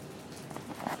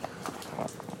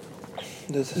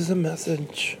This is a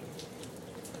message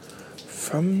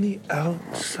from the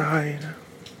outside,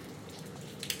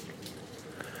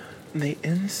 the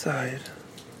inside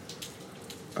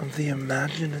of the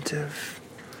imaginative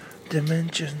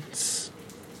dimensions.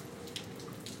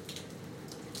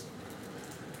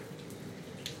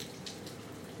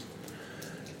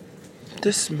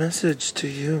 This message to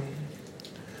you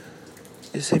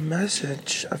is a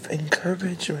message of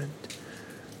encouragement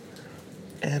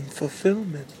and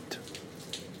fulfillment.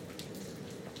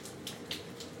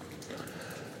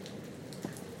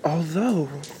 Although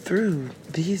through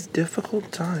these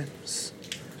difficult times,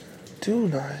 do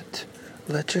not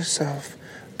let yourself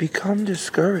become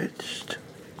discouraged.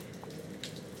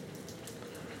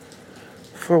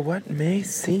 For what may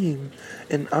seem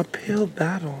an uphill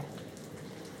battle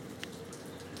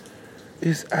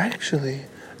is actually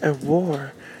a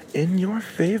war in your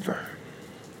favor.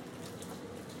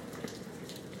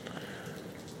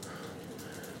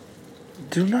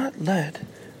 Do not let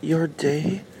your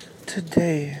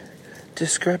day-to-day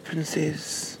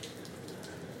discrepancies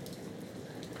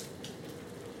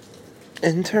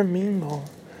intermingle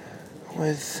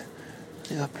with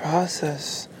the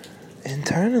process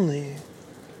internally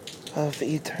of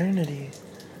eternity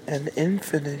and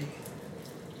infinity.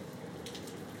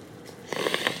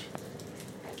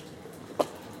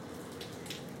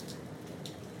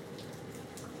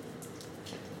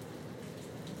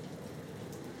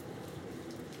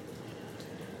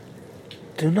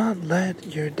 Do not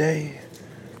let your day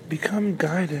become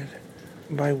guided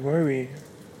by worry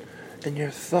and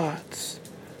your thoughts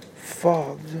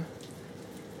fogged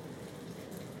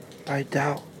by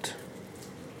doubt.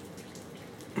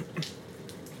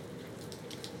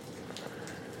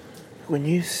 When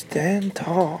you stand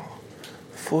tall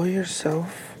for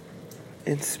yourself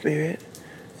in spirit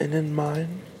and in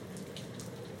mind,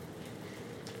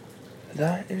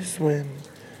 that is when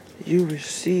you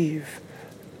receive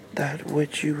that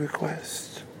which you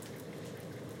request.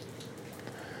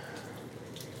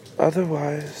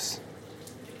 Otherwise,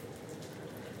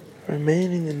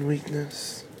 remaining in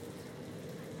weakness,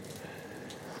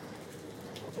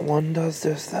 one does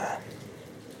just that.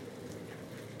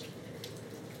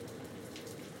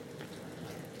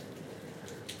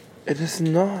 It is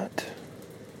not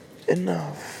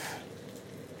enough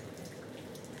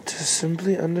to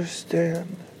simply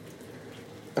understand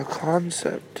a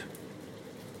concept.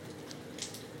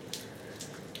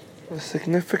 The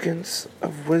significance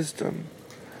of wisdom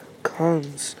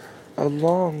comes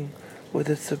along with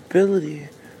its ability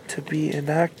to be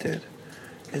enacted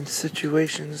in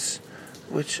situations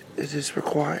which it is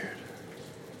required.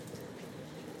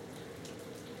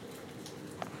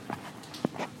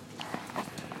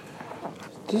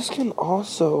 This can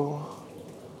also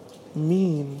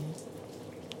mean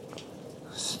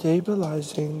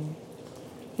stabilizing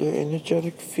your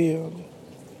energetic field.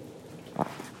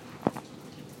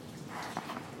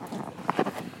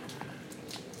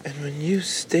 And when you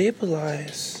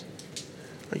stabilize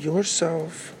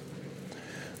yourself,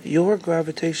 your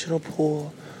gravitational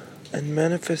pull and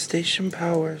manifestation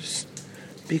powers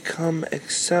become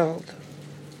excelled.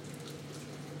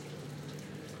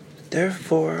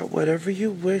 Therefore, whatever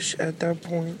you wish at that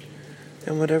point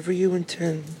and whatever you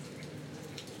intend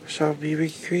shall be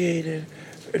recreated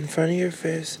in front of your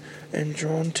face and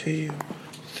drawn to you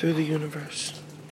through the universe.